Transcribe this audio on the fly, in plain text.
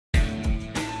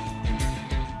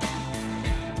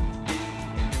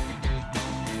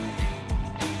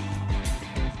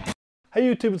Hey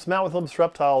YouTube, it's Matt with Olympus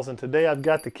Reptiles, and today I've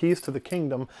got the keys to the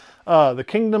kingdom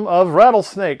of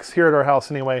rattlesnakes here at our house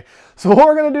anyway. So what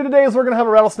we're going to do today is we're going to have a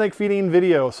rattlesnake feeding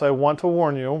video. So I want to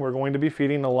warn you, we're going to be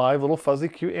feeding a live little fuzzy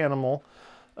cute animal,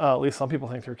 at least some people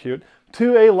think they're cute,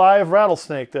 to a live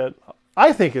rattlesnake that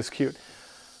I think is cute.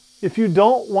 If you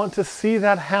don't want to see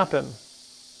that happen,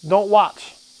 don't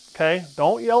watch, okay?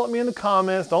 Don't yell at me in the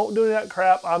comments, don't do that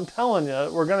crap. I'm telling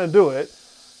you, we're going to do it.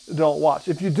 Don't watch.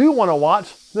 If you do want to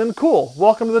watch, then cool.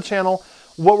 Welcome to the channel.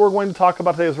 What we're going to talk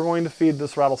about today is we're going to feed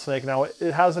this rattlesnake. Now,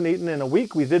 it hasn't eaten in a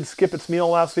week. We did skip its meal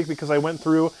last week because I went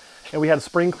through and we had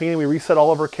spring cleaning. We reset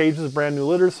all of our cages, brand new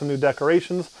litters, some new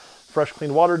decorations, fresh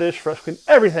clean water dish, fresh clean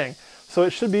everything. So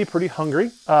it should be pretty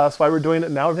hungry. That's why we're doing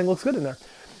it now. Everything looks good in there.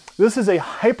 This is a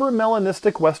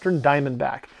hyper-melanistic Western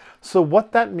diamondback. So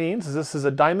what that means is this is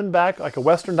a diamondback, like a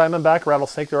Western diamondback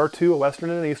rattlesnake. There are two, a Western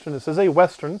and an Eastern. This is a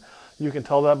Western. You can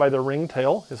tell that by the ring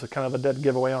tail. It's a kind of a dead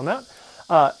giveaway on that.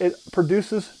 It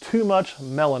produces too much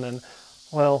melanin.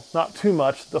 Well, not too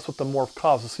much. That's what the morph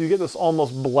causes. So you get this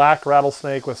almost black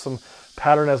rattlesnake with some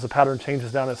pattern as the pattern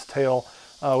changes down its tail,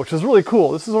 which is really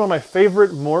cool. This is one of my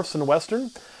favorite morphs in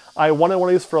Western. I wanted one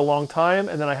of these for a long time,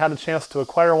 and then I had a chance to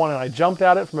acquire one, and I jumped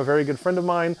at it from a very good friend of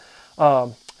mine.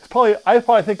 I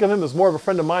probably think of him as more of a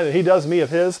friend of mine than he does me of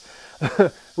his.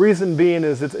 Reason being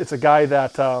is it's a guy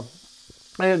that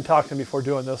I didn't talk to him before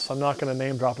doing this, so I'm not going to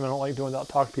name drop him. I don't like doing that. I'll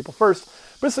talk to people first.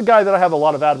 But it's a guy that I have a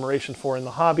lot of admiration for in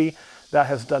the hobby that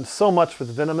has done so much with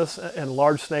venomous and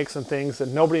large snakes and things that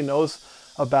nobody knows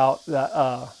about.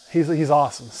 That he's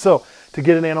awesome. So to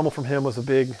get an animal from him was a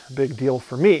big deal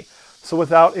for me. So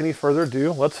without any further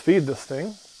ado, let's feed this thing.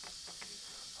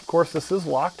 Of course, this is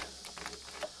locked.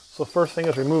 So first thing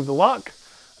is remove the lock.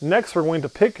 Next, we're going to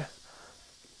pick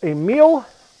a meal.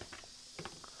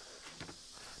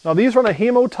 Now these run a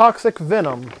hemotoxic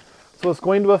venom, so it's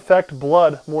going to affect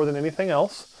blood more than anything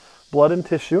else. Blood and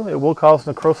tissue. It will cause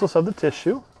necrosis of the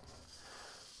tissue.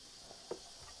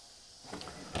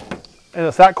 And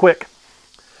it's that quick.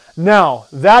 Now,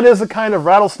 that is the kind of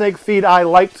rattlesnake feed I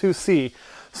like to see.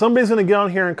 Somebody's going to get on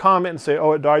here and comment and say,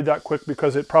 oh, it died that quick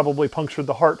because it probably punctured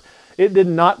the heart. It did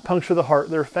not puncture the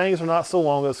heart. Their fangs are not so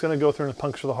long that it's going to go through and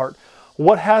puncture the heart.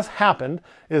 What has happened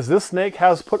is this snake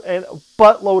has put a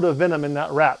buttload of venom in that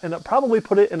rat, and it probably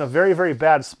put it in a very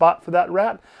bad spot for that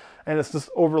rat, and it's just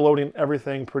overloading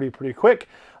everything pretty quick.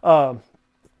 And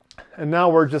now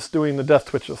we're just doing the death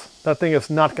twitches. That thing is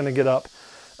not going to get up.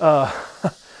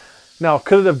 Now,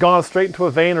 could it have gone straight into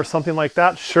a vein or something like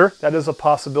that? Sure, that is a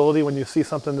possibility when you see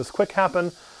something this quick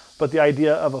happen, but the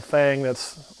idea of a fang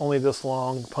that's only this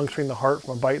long, puncturing the heart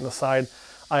from a bite in the side,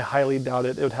 I highly doubt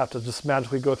it. It would have to just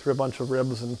magically go through a bunch of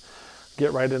ribs and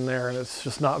get right in there, and it's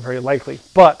just not very likely.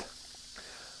 But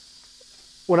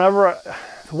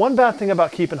one bad thing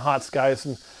about keeping hots, guys,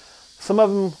 and some of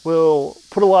them will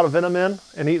put a lot of venom in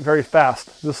and eat very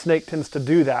fast. The snake tends to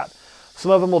do that.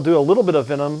 Some of them will do a little bit of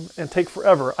venom and take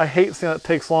forever. I hate seeing that it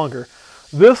takes longer.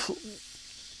 This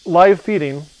live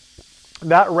feeding,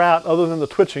 that rat, other than the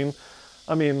twitching,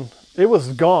 I mean, it was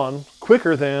gone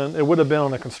quicker than it would have been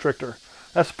on a constrictor.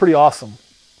 That's pretty awesome.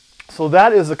 So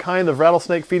that is the kind of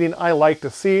rattlesnake feeding I like to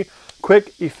see.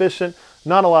 Quick, efficient,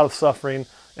 not a lot of suffering.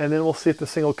 And then we'll see if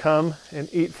this thing will come and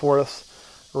eat for us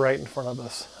right in front of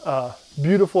us.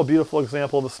 Beautiful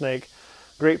example of a snake.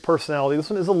 Great personality. This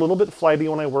one is a little bit flighty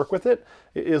when I work with it.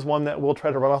 It is one that will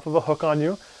try to run off of a hook on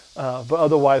you. But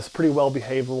otherwise, pretty well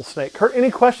behaved little snake. Kurt,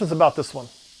 any questions about this one?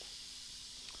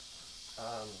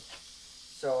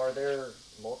 So are there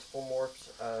multiple morphs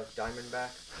of diamondback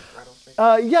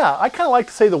rattlesnake? Yeah, I kind of like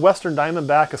to say the Western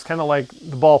diamondback is kind of like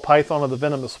the ball python of the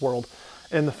venomous world.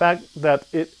 And the fact that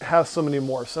it has so many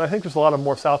morphs. And I think there's a lot of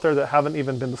morphs out there that haven't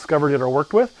even been discovered yet or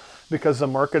worked with because the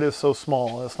market is so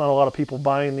small. It's not a lot of people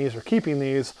buying these or keeping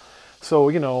these. So,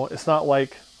 you know, it's not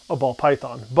like a ball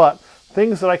python. But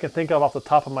things that I can think of off the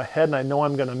top of my head, and I know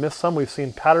I'm going to miss some. We've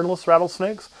seen patternless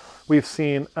rattlesnakes. We've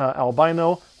seen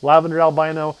albino, lavender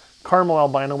albino, caramel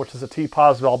albino, which is a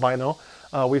T-positive albino.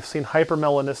 We've seen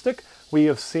hypermelanistic. We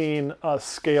have seen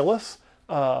scaleless.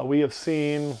 We have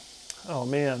seen, oh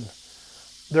man,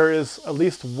 there is at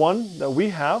least one that we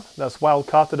have that's wild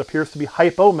caught that appears to be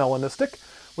hypomelanistic,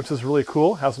 which is really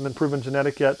cool. Hasn't been proven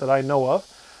genetic yet that I know of.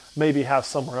 Maybe has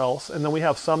somewhere else. And then we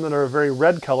have some that are a very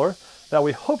red color that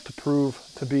we hope to prove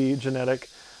to be genetic,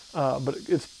 but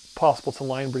it's possible to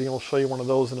line breeding. We'll show you one of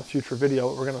those in a future video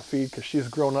that we're going to feed because she's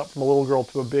grown up from a little girl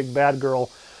to a big bad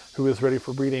girl who is ready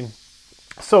for breeding.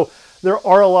 So there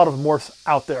are a lot of morphs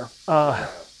out there.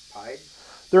 Pied?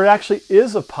 There actually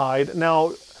is a pied.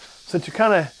 Now, since you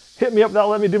kind of hit me up without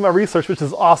letting me do my research, which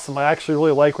is awesome. I actually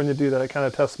really like when you do that. It kind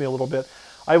of tests me a little bit.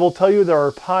 I will tell you there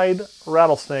are pied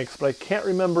rattlesnakes, but I can't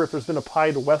remember if there's been a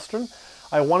pied western.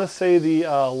 I want to say the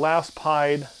last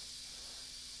pied,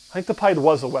 I think the pied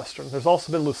was a western. There's also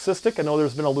been leucistic. I know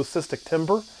there's been a leucistic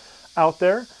timber out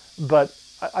there, but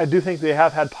I do think they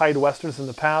have had pied westerns in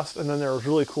the past. And then there's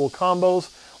really cool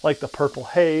combos like the purple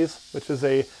haze, which is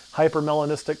a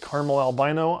hypermelanistic caramel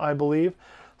albino, I believe.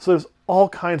 So there's all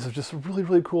kinds of just really,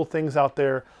 really cool things out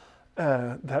there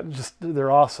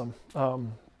they're awesome.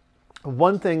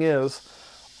 One thing is,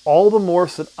 all the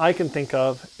morphs that I can think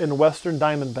of in Western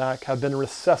Diamondback have been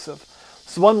recessive.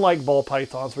 So unlike ball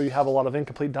pythons, where you have a lot of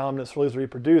incomplete dominance really to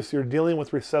reproduce, you're dealing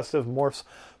with recessive morphs.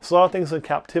 So a lot of things in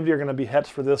captivity are going to be hets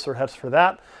for this or hets for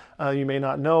that. You may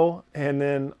not know. And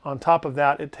then on top of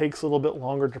that, it takes a little bit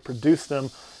longer to produce them.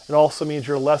 It also means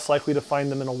you're less likely to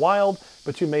find them in a wild,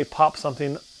 but you may pop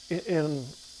something in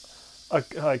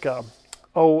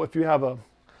if you have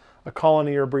a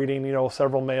colony you're breeding, you know,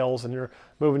 several males, and you're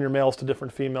moving your males to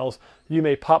different females, you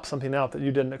may pop something out that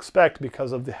you didn't expect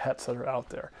because of the hets that are out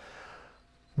there.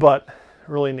 But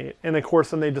really neat. And of course,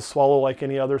 then they just swallow like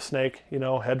any other snake, you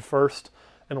know, head first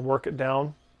and work it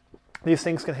down. These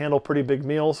things can handle pretty big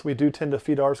meals. We do tend to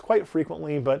feed ours quite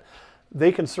frequently, but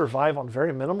they can survive on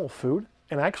very minimal food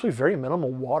and actually very minimal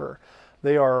water.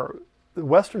 The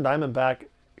Western Diamondback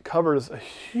covers a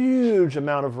huge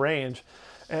amount of range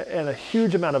and a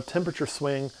huge amount of temperature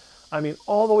swing. I mean,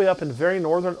 all the way up in very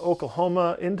northern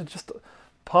Oklahoma into just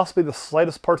possibly the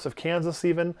slightest parts of Kansas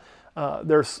even.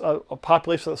 There's a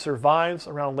population that survives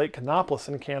around Lake Canopolis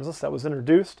in Kansas that was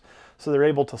introduced, so they're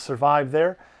able to survive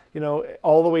there, you know,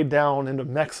 all the way down into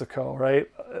Mexico, right?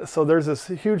 So there's this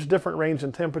huge different range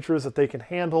in temperatures that they can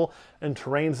handle and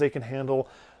terrains they can handle,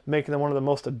 making them one of the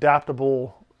most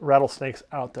adaptable rattlesnakes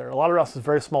out there. A lot of rattlesnakes,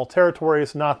 very small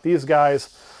territories, not these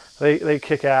guys. They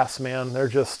kick ass, man. They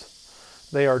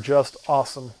are just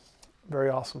awesome. Very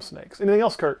awesome snakes. Anything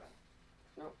else, Kurt?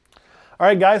 No. All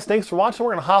right, guys, thanks for watching.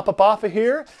 We're going to hop up off of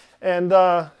here and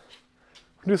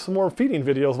do some more feeding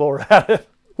videos while we're at it.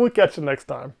 We'll catch you next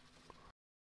time.